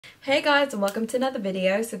Hey guys, and welcome to another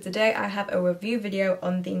video. So today I have a review video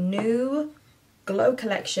on the new glow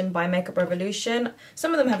collection by Makeup Revolution.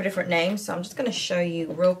 Some of them have different names, so I'm just going to show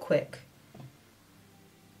you real quick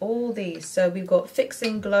all these. So we've got Fix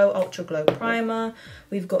and Glow Ultra Glow Primer,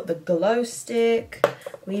 we've got the Glow Stick,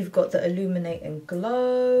 we've got the Illuminate and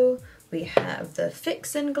Glow, we have the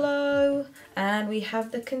Fix and Glow, and we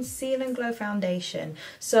have the Conceal and Glow Foundation.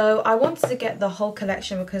 So I wanted to get the whole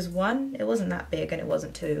collection because one, it wasn't that big and it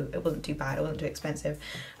wasn't too bad, it wasn't too expensive.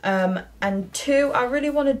 And two, I really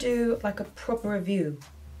want to do like a proper review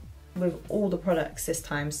with all the products this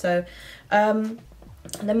time. So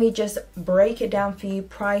let me just break it down for you,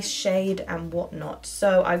 price, shade and whatnot.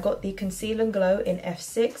 So I got the Conceal and Glow in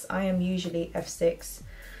F6. I am usually F6.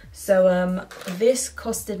 So this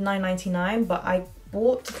costed $9.99, but I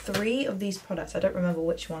bought 3 of these products. I don't remember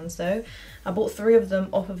which ones though. I bought 3 of them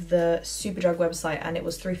off of the Superdrug website, and it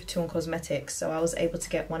was 3 for 2 on cosmetics, so I was able to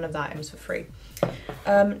get one of the items for free.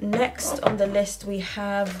 Next on the list we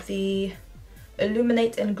have the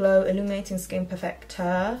Illuminate and Glow Illuminating Skin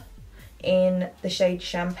Perfector in the shade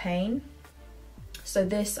Champagne. So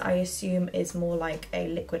this, I assume, is more like a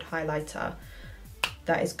liquid highlighter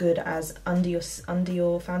that is good as under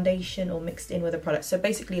your foundation or mixed in with a product. So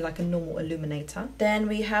basically like a normal illuminator. Then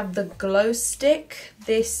we have the Glow Stick.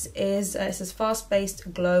 This is it says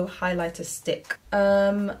fast-based glow highlighter stick.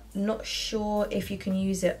 Not sure if you can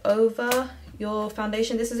use it over your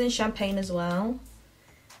foundation. This is in Champagne as well.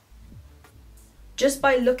 Just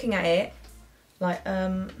by looking at it, like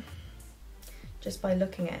just by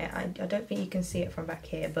looking at it, I don't think you can see it from back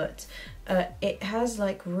here, but it has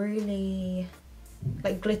like really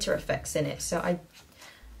like glitter effects in it. So I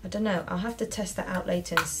don't know, I'll have to test that out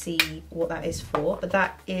later and see what that is for. But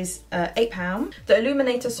that is £8. The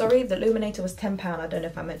Illuminator, sorry, the Illuminator was £10. I don't know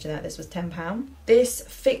if I mentioned that, this was £10. This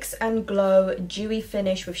Fix and Glow Dewy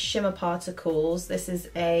Finish with Shimmer Particles. This is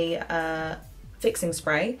a fixing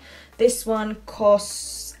spray. This one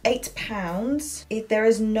costs £8. There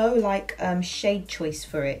is no like shade choice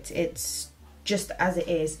for it. It's just as it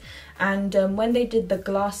is. And when they did the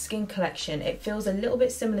Glass Skin collection, it feels a little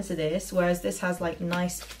bit similar to this, whereas this has like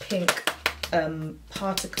nice pink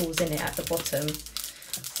particles in it at the bottom.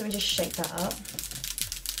 So let me just shake that up.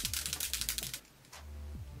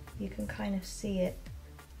 You can kind of see it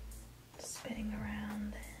spinning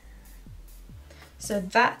around there. So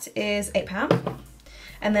that is £8.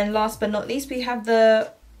 And then last but not least, we have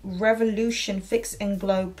the Revolution Fix and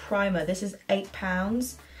Glow Primer. This is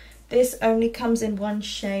 £8. This only comes in one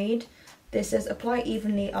shade. This says apply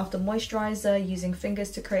evenly after moisturizer using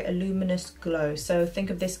fingers to create a luminous glow. So think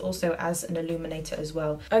of this also as an illuminator as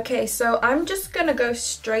well. Okay, so I'm just gonna go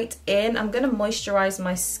straight in. I'm gonna moisturize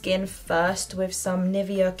my skin first with some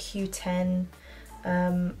Nivea Q10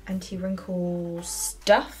 anti-wrinkle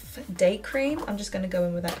stuff day cream. I'm just gonna go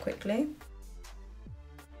in with that quickly.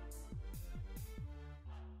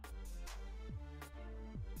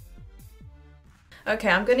 Okay,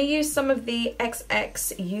 I'm going to use some of the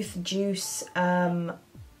XX Youth Juice primer.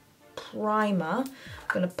 I'm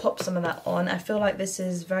going to pop some of that on. I feel like this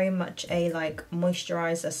is very much a like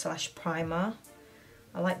moisturizer slash primer.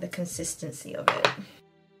 I like the consistency of it.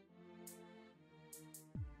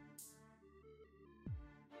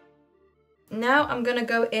 Now I'm going to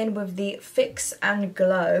go in with the Fix and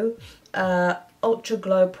Glow Ultra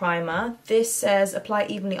Glow Primer. This says apply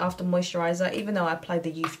evenly after moisturizer, even though I applied the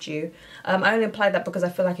Youth Dew. I only applied that because I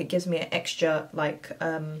feel like it gives me an extra like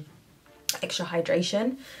extra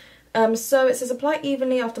hydration. So it says apply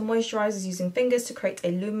evenly after moisturizers using fingers to create a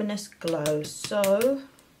luminous glow. So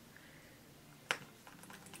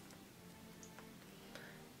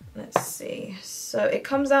let's see. So it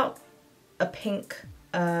comes out a pink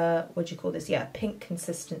what do you call this? Yeah, pink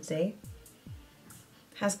consistency.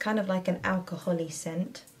 Has kind of like an alcohol-y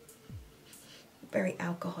scent. Very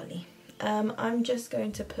alcohol-y. I'm just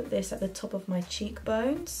going to put this at the top of my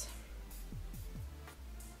cheekbones.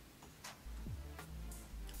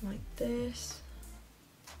 Like this.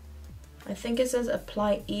 I think it says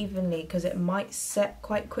apply evenly because it might set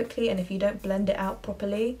quite quickly, and if you don't blend it out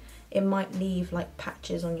properly, it might leave like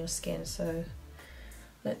patches on your skin. So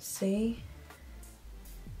let's see.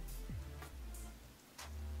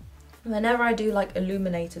 Whenever I do like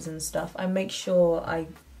illuminators and stuff, I make sure I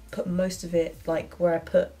put most of it like where I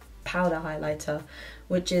put powder highlighter,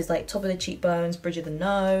 which is like top of the cheekbones, bridge of the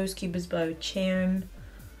nose, cupid's bow, chin,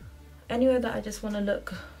 anywhere that I just want to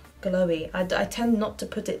look glowy. I tend not to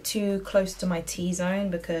put it too close to my T-zone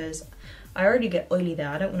because I already get oily there.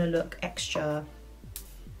 I don't want to look extra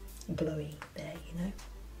glowy there, you know.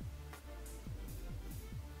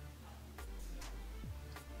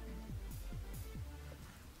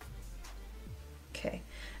 Okay,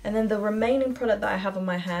 and then the remaining product that I have on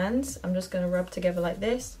my hands, I'm just going to rub together like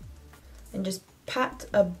this and just pat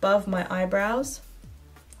above my eyebrows.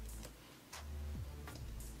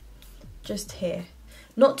 Just here.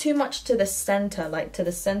 Not too much to the center, like to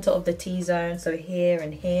the center of the T-zone, so here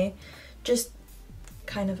and here. Just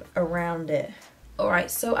kind of around it.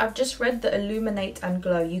 Alright, so I've just read that Illuminate and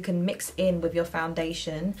Glow you can mix in with your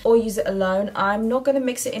foundation or use it alone. I'm not going to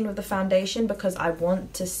mix it in with the foundation because I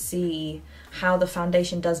want to see how the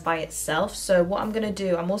foundation does by itself. So what I'm going to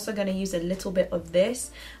do, I'm also going to use a little bit of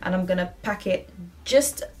this and I'm going to pack it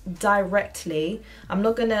just directly. I'm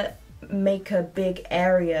not going to make a big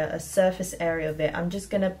area, a surface area of it. I'm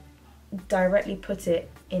just going to directly put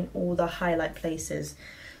it in all the highlight places.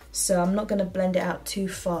 So I'm not going to blend it out too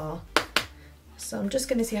far. So I'm just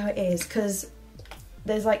going to see how it is, because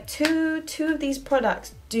there's like two of these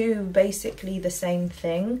products do basically the same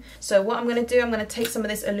thing. So what I'm going to do, I'm going to take some of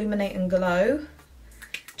this Illuminate and Glow,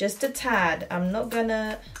 just a tad. I'm not going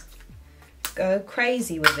to go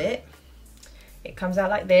crazy with it. It comes out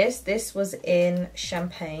like this. This was in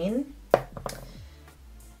champagne.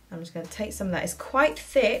 I'm just going to take some of that. It's quite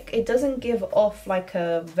thick. It doesn't give off like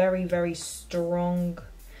a very, very strong,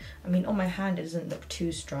 I mean on my hand it doesn't look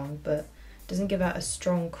too strong, but doesn't give out a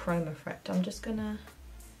strong chrome effect. I'm just gonna,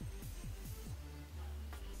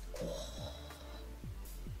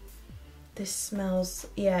 this smells,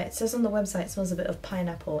 yeah, it says on the website it smells a bit of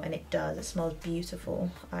pineapple, and it does. It smells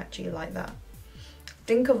beautiful. I actually like that.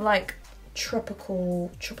 Think of like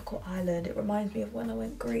tropical island. It reminds me of when I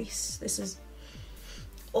went Greece. This is,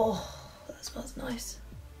 oh, that smells nice.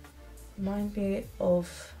 Reminds me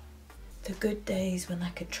of the good days when I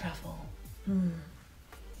could travel.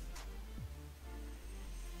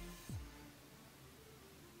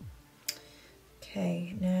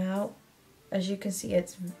 Okay, now as you can see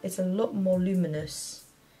it's a lot more luminous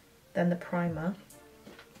than the primer.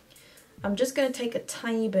 I'm just going to take a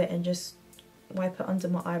tiny bit and just wipe it under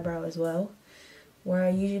my eyebrow as well, where I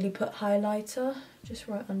usually put highlighter, just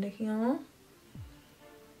right under here.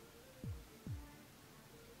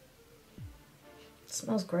 It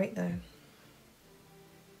smells great though.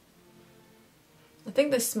 I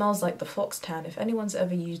think this smells like the Fox Tan. If anyone's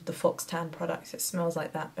ever used the Fox Tan products, it smells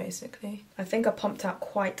like that basically. I think I pumped out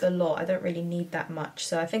quite a lot. I don't really need that much,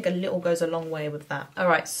 so I think a little goes a long way with that.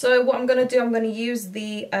 Alright, so what I'm going to do, I'm going to use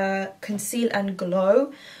the Conceal and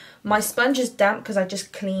Glow. My sponge is damp because I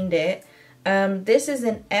just cleaned it. This is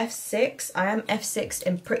in F6. I am F6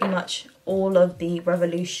 in pretty much all of the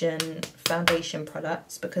Revolution foundation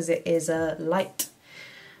products because it is a light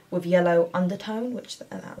with yellow undertone, which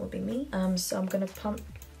that would be me. So I'm gonna pump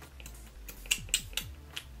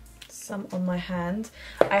some on my hand.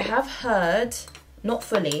 I have heard, not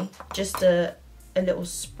fully, just a little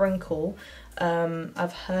sprinkle.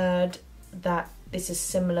 I've heard that this is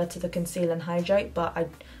similar to the Conceal and Hydrate, but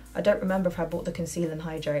I don't remember if I bought the Conceal and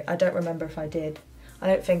Hydrate. I don't remember if I did. I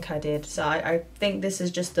don't think I did. So I think this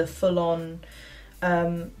is just a full-on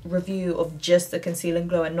review of just the Conceal and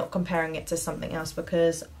Glow and not comparing it to something else,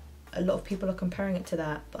 because a lot of people are comparing it to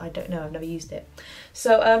that, but I don't know, I've never used it.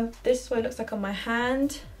 So this is what it looks like on my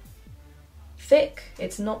hand. Thick,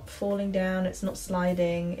 it's not falling down, it's not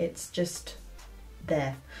sliding, it's just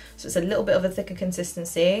there. So it's a little bit of a thicker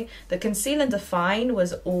consistency. The Conceal and Define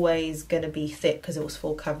was always going to be thick because it was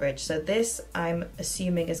full coverage. So this I'm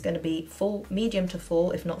assuming is going to be full, medium to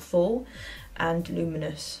full, if not full, and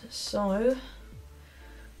luminous. So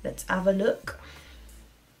let's have a look.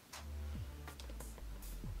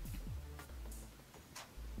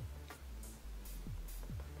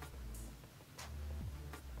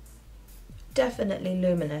 Definitely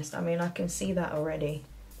luminous. I mean, I can see that already.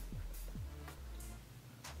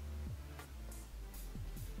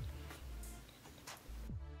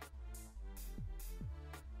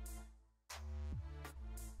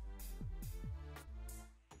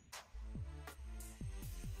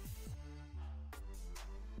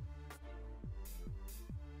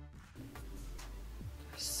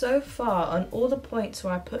 So far, on all the points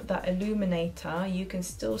where I put that illuminator, you can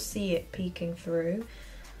still see it peeking through,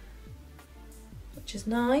 which is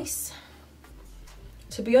nice.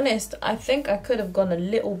 To be honest, I think I could have gone a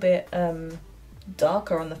little bit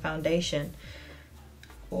darker on the foundation.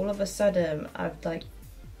 All of a sudden, I've like,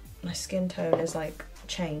 my skin tone is like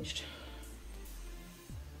changed.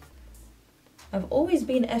 I've always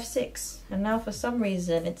been F6, and now for some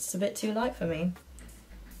reason it's a bit too light for me.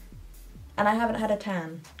 And I haven't had a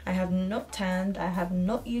tan. I have not tanned, I have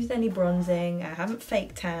not used any bronzing, I haven't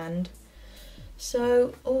fake tanned.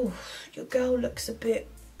 So, oh, your girl looks a bit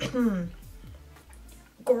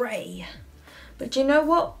grey. But you know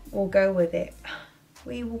what? We'll go with it.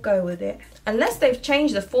 We will go with it. Unless they've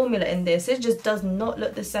changed the formula in this, it just does not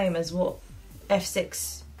look the same as what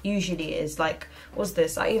F6 usually is. Like, what's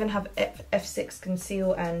this? I even have F6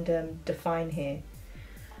 Conceal and Define here.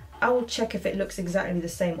 I will check if it looks exactly the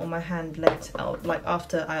same on my hand later, like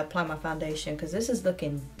after I apply my foundation, because this is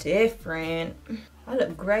looking different. I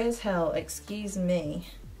look grey as hell, excuse me.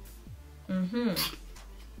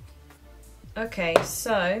 Okay,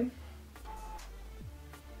 so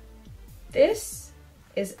this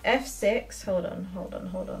is F6. Hold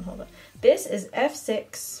on. This is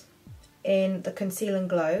F6 in the Conceal and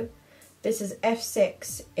Glow. This is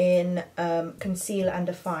F6 in Conceal and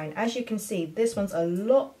Define. As you can see, this one's a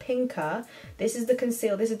lot pinker. This is the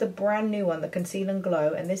Conceal, this is the brand new one, the Conceal and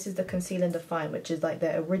Glow, and this is the Conceal and Define, which is like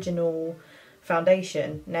the original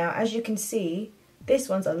foundation. Now, as you can see, this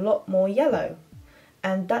one's a lot more yellow.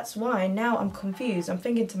 And that's why now I'm confused. I'm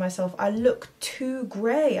thinking to myself, I look too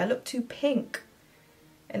grey, I look too pink.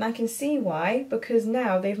 And I can see why, because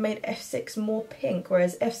now they've made F6 more pink,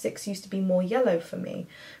 whereas F6 used to be more yellow for me.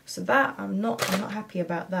 So that, I'm not happy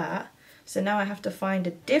about that. So now I have to find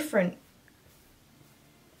a different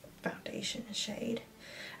foundation shade.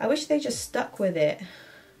 I wish they just stuck with it.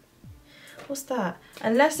 What's that?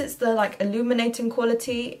 Unless it's the like illuminating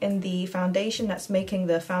quality in the foundation that's making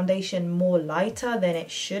the foundation more lighter than it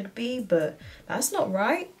should be, but that's not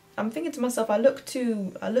right. I'm thinking to myself, I look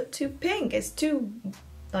too pink. It's too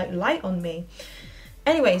like light on me.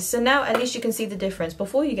 Anyway, so now at least you can see the difference.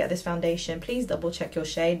 Before you get this foundation, please double check your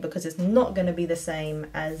shade, because it's not going to be the same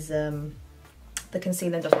as the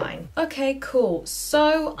Conceal and Define. Okay, cool.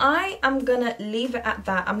 So I am gonna leave it at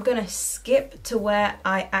that. I'm gonna skip to where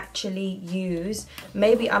I actually use,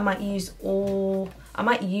 maybe I might use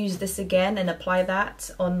this again and apply that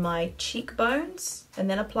on my cheekbones and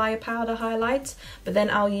then apply a powder highlight, but then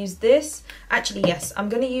I'll use this. Actually, yes, I'm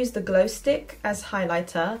gonna use the glow stick as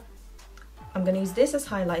highlighter. I'm gonna use this as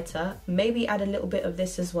highlighter, maybe add a little bit of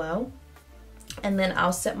this as well, and then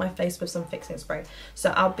I'll set my face with some fixing spray.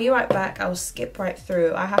 So I'll be right back. I'll skip right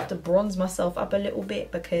through. I have to bronze myself up a little bit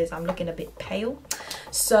because I'm looking a bit pale.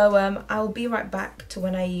 So I'll be right back to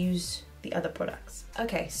when I use the other products.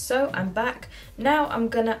 Okay, so I'm back. Now I'm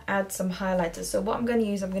gonna add some highlighters. So what I'm gonna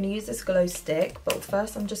use this glow stick, but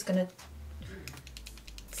first I'm just gonna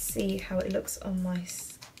see how it looks on my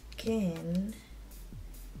skin.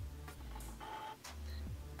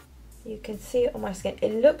 You can see it on my skin.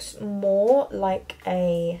 It looks more like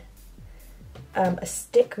a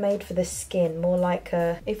stick made for the skin, more like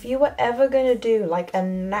a, if you were ever gonna do like a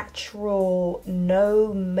natural,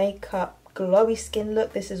 no makeup, glowy skin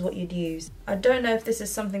look, this is what you'd use. I don't know if this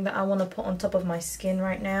is something that I want to put on top of my skin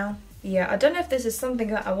right now. Yeah, I don't know if this is something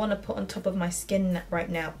that I want to put on top of my skin right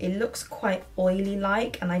now. It looks quite oily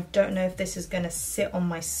like, and I don't know if this is gonna sit on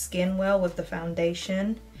my skin well with the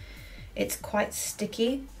foundation. It's quite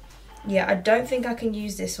sticky. Yeah, I don't think I can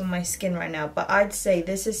use this on my skin right now, but I'd say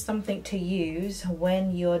this is something to use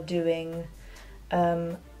when you're doing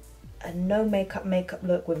a no makeup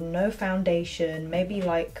look with no foundation, maybe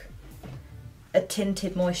like a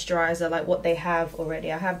tinted moisturizer like what they have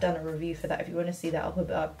already. I have done a review for that. If you want to see that, I'll put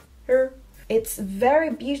it up here. It's very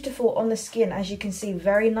beautiful on the skin, as you can see,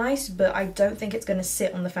 very nice, but I don't think it's going to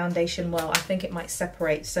sit on the foundation well. I think it might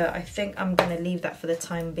separate, so I think I'm going to leave that for the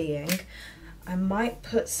time being. I might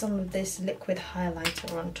put some of this liquid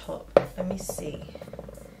highlighter on top. Let me see.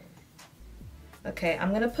 Okay,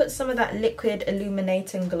 I'm going to put some of that liquid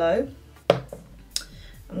Illuminate and Glow.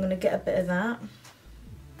 I'm going to get a bit of that.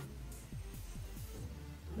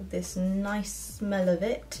 With this nice smell of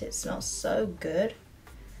it. It smells so good.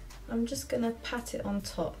 I'm just going to pat it on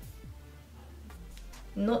top.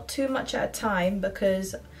 Not too much at a time,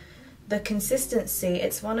 because the consistency,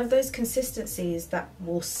 it's one of those consistencies that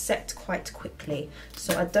will set quite quickly,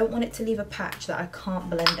 so I don't want it to leave a patch that I can't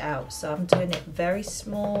blend out, so I'm doing it very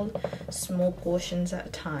small portions at a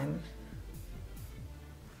time.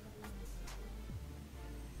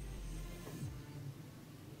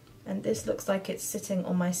 And this looks like it's sitting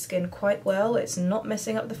on my skin quite well. It's not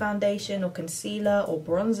messing up the foundation or concealer or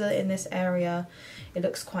bronzer in this area. It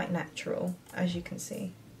looks quite natural, as you can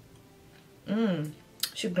see.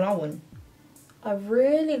 She's glowing. I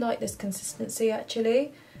really like this consistency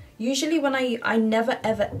actually. Usually when I never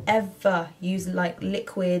ever use like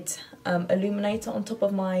liquid illuminator on top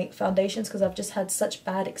of my foundations, because I've just had such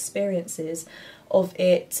bad experiences of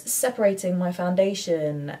it separating my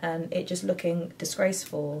foundation and it just looking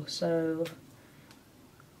disgraceful. So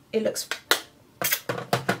it looks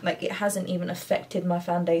like it hasn't even affected my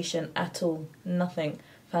foundation at all. Nothing.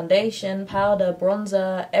 Foundation, powder,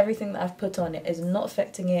 bronzer, everything that I've put on it is not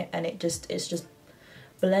affecting it, and it's just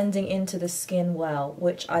blending into the skin well,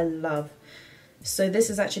 which I love. So this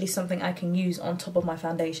is actually something I can use on top of my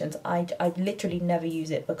foundations. I literally never use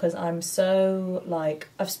it because I'm so like,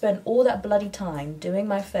 I've spent all that bloody time doing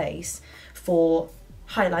my face for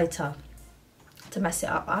highlighter to mess it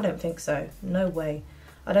up. I don't think so. No way.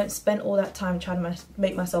 I don't spend all that time trying to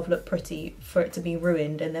make myself look pretty for it to be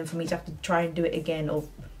ruined and then for me to have to try and do it again or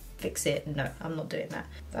fix it. No, I'm not doing that.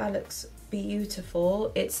 That looks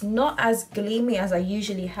beautiful. It's not as gleamy as I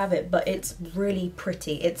usually have it, but it's really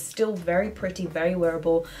pretty. It's still very pretty, very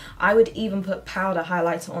wearable. I would even put powder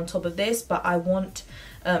highlighter on top of this, but I want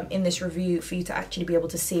in this review for you to actually be able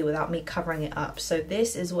to see without me covering it up. So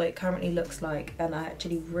this is what it currently looks like, and I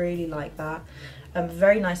actually really like that.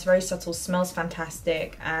 Very nice, very subtle, smells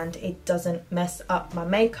fantastic, and it doesn't mess up my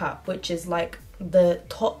makeup, which is like the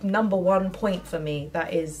top #1 point for me.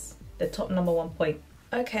 That is the top #1 point.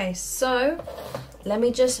 Okay, so let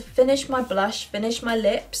me just finish my blush, finish my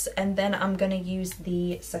lips, and then I'm gonna use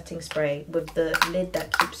the setting spray with the lid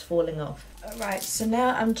that keeps falling off. Alright, so now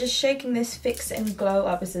I'm just shaking this Fix and Glow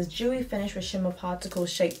up. It says dewy finish with shimmer particles,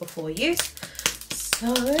 shake before use.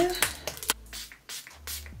 So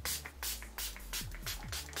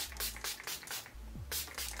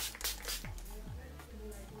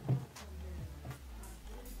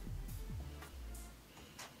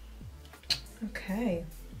okay,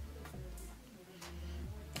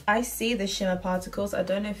 I see the shimmer particles. I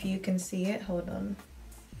don't know if you can see it. Hold on.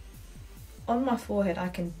 On my forehead, I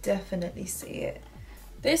can definitely see it.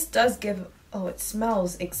 This does give, oh, it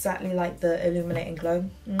smells exactly like the Illuminate and Glow.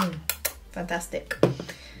 Fantastic.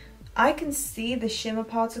 I can see the shimmer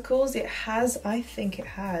particles. It has, I think it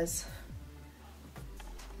has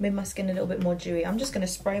made my skin a little bit more dewy. I'm just going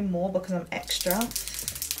to spray more because I'm extra.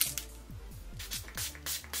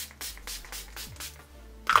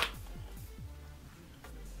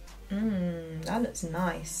 That looks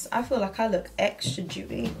nice. I feel like I look extra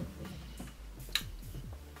dewy.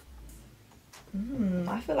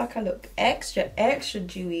 I feel like I look extra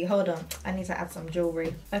dewy. Hold on, I need to add some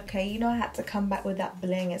jewelry. Okay, you know I had to come back with that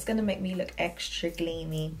bling. It's gonna make me look extra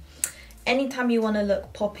gleamy. Anytime you want to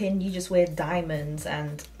look popping, you just wear diamonds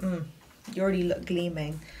and you already look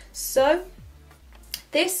gleaming. So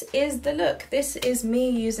this is the look. This is me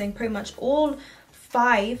using pretty much all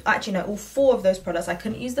four of those products. I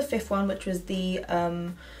couldn't use the fifth one, which was the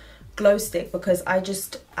glow stick, because I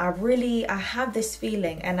have this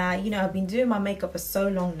feeling, and I've been doing my makeup for so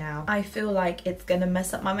long now. I feel like it's gonna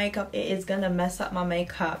mess up my makeup. It is gonna mess up my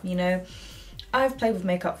makeup, you know. I've played with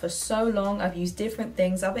makeup for so long. I've used different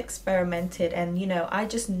things, I've experimented, and I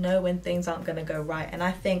just know when things aren't gonna go right. And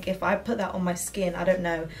I think if I put that on my skin, I don't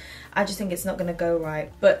know, I just think it's not gonna go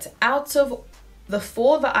right. But out of the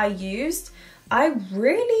 4 that I used, I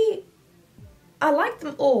like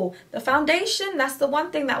them all. The foundation, that's the one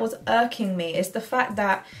thing that was irking me, is the fact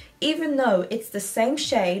that even though it's the same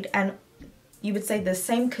shade and you would say the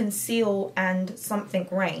same conceal and something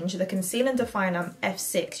range, the conceal and define I'm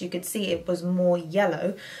F6, you could see it was more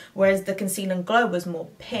yellow, whereas the conceal and glow was more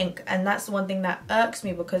pink. And that's the one thing that irks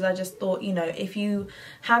me, because I just thought, if you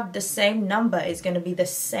have the same number, it's going to be the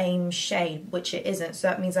same shade, which it isn't. So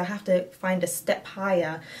that means I have to find a step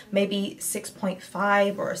higher, maybe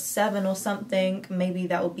 6.5 or a 7 or something. Maybe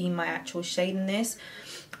that will be my actual shade in this.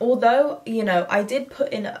 Although, I did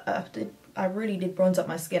put in I really did bronze up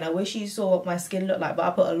my skin. I wish you saw what my skin looked like, but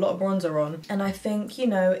I put a lot of bronzer on, and I think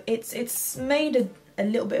it's made a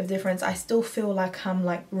little bit of difference. I still feel like I'm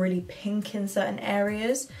like really pink in certain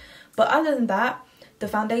areas, but other than that, the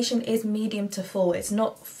foundation is medium to full. It's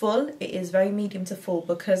not full, it is very medium to full,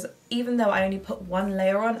 because even though I only put 1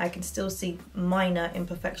 layer on, I can still see minor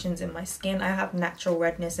imperfections in my skin. I have natural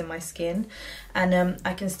redness in my skin, and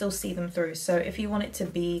I can still see them through. So if you want it to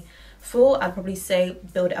be full, I'd probably say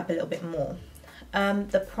build it up a little bit more.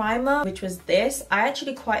 The primer, which was this, I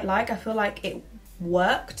actually quite like. I feel like it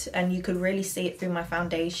worked and you could really see it through my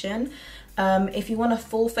foundation. If you want a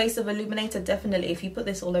full face of illuminator, definitely, if you put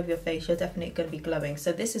this all over your face, you're definitely going to be glowing.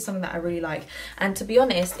 So this is something that I really like, and to be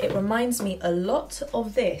honest, it reminds me a lot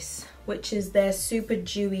of this, which is their super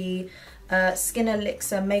dewy Skin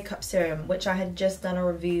Elixir makeup serum, which I had just done a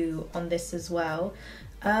review on this as well.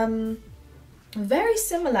 Very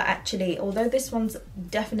similar actually, although this one's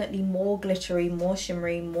definitely more glittery, more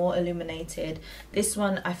shimmery, more illuminated. This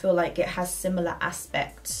one, I feel like it has similar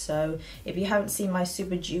aspects. So if you haven't seen my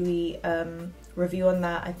super dewy review on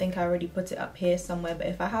that, I think I already put it up here somewhere, but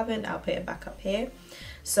if I haven't, I'll put it back up here.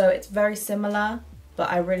 So it's very similar, but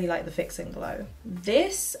I really like the Fix and Glow.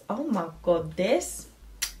 This, oh my god, this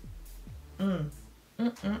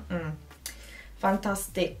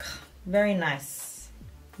fantastic, very nice.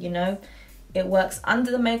 It works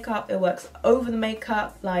under the makeup, it works over the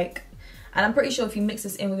makeup, like, and I'm pretty sure if you mix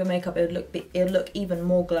this in with your makeup, it'll look even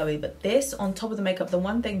more glowy. But this on top of the makeup, the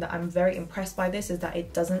one thing that I'm very impressed by this is that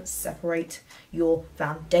it doesn't separate your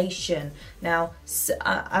foundation. Now,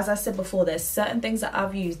 as I said before, there's certain things that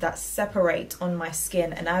I've used that separate on my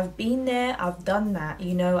skin, and I've been there, I've done that,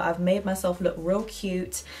 you know, I've made myself look real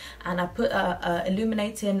cute, and I put a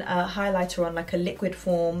illuminating highlighter on, like a liquid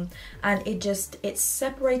form, and it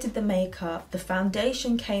separated the makeup, the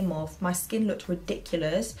foundation came off, my skin looked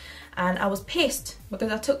ridiculous, and I was pissed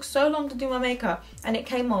because I took so long to do my makeup and it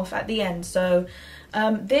came off at the end. So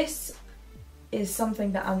this is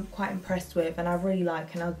something that I'm quite impressed with and I really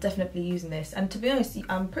like, and I'll definitely be using this. And to be honest,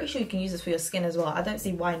 I'm pretty sure you can use this for your skin as well. I don't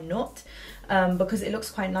see why not, because it looks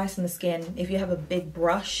quite nice on the skin. If you have a big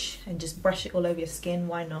brush and just brush it all over your skin,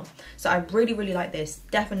 why not? So I really, really like this.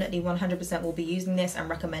 Definitely 100% will be using this and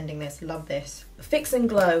recommending this. Love this. Fix and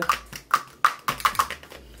Glow.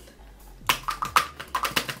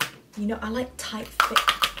 You know, I like tight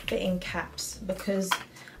fitting caps because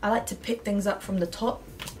I like to pick things up from the top,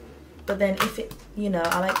 but then if it, you know,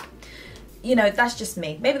 I like, you know, that's just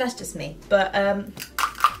me. Maybe that's just me, but I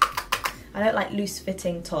don't like loose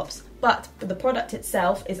fitting tops. But the product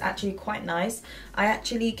itself is actually quite nice. I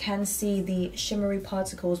actually can see the shimmery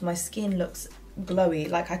particles. My skin looks glowy.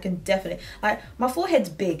 Like I can definitely, like my forehead's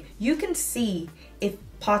big. You can see if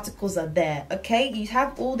particles are there, okay? You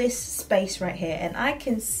have all this space right here and I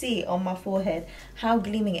can see on my forehead how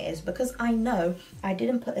gleaming it is because I know I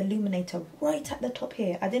didn't put illuminator right at the top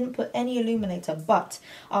here. I didn't put any illuminator, but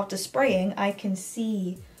after spraying I can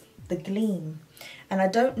see the gleam. And I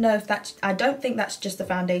don't know if that's, I don't think that's just the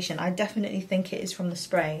foundation. I definitely think it is from the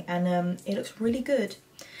spray, and it looks really good.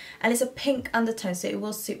 And it's a pink undertone, so it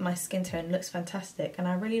will suit my skin tone. It looks fantastic and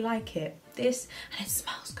I really like it. This, and it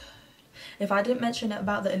smells good. If I didn't mention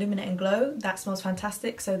about the Illuminate and Glow, that smells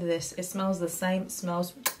fantastic. So this, it smells the same, it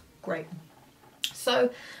smells great.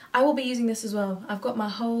 So I will be using this as well. I've got my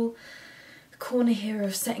whole corner here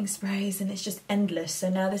of setting sprays and it's just endless. So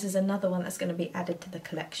now this is another one that's going to be added to the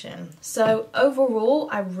collection. So overall,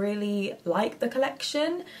 I really like the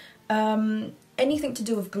collection. Anything to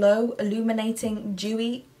do with glow, illuminating,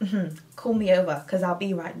 dewy, call me over because I'll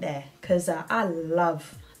be right there because I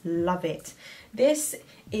love it. This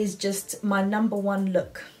is just my #1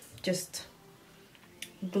 look. Just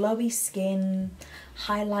glowy skin,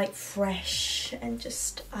 highlight fresh, and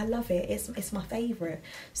just I love it. It's my favorite.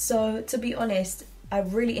 So to be honest, I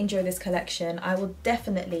really enjoy this collection. I will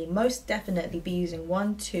definitely, most definitely be using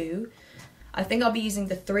 1, 2. I think I'll be using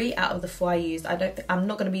the 3 out of the 4 I used. I'm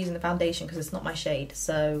not going to be using the foundation because it's not my shade,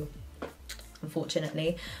 so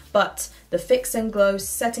unfortunately. But the Fix and Glow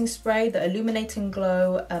setting spray, the Illuminating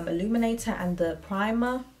Glow illuminator, and the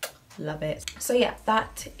primer, love it. So yeah,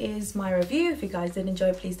 that is my review. If you guys did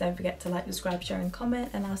enjoy, please don't forget to like, subscribe, share and comment,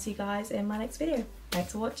 and I'll see you guys in my next video.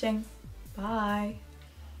 Thanks for watching. Bye.